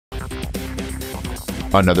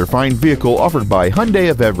Another fine vehicle offered by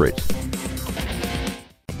Hyundai of Everett.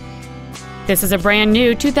 This is a brand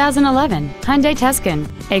new 2011 Hyundai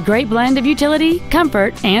Tucson, a great blend of utility,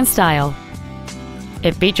 comfort, and style.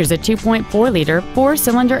 It features a 2.4-liter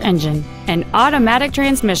four-cylinder engine, an automatic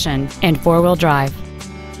transmission, and four-wheel drive.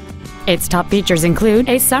 Its top features include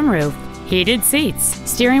a sunroof, heated seats,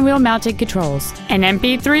 steering wheel mounted controls, an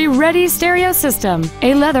MP3-ready stereo system,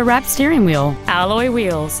 a leather-wrapped steering wheel, alloy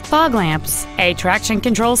wheels, fog lamps, a traction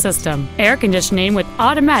control system, air conditioning with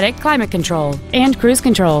automatic climate control, and cruise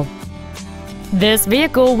control. This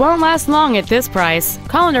vehicle won't last long at this price.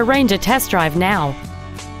 Call and arrange a test drive now.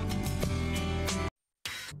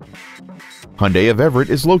 Hyundai of Everett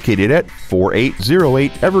is located at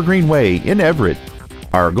 4808 Evergreen Way in Everett.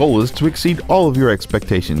 Our goal is to exceed all of your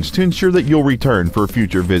expectations to ensure that you'll return for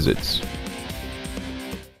future visits.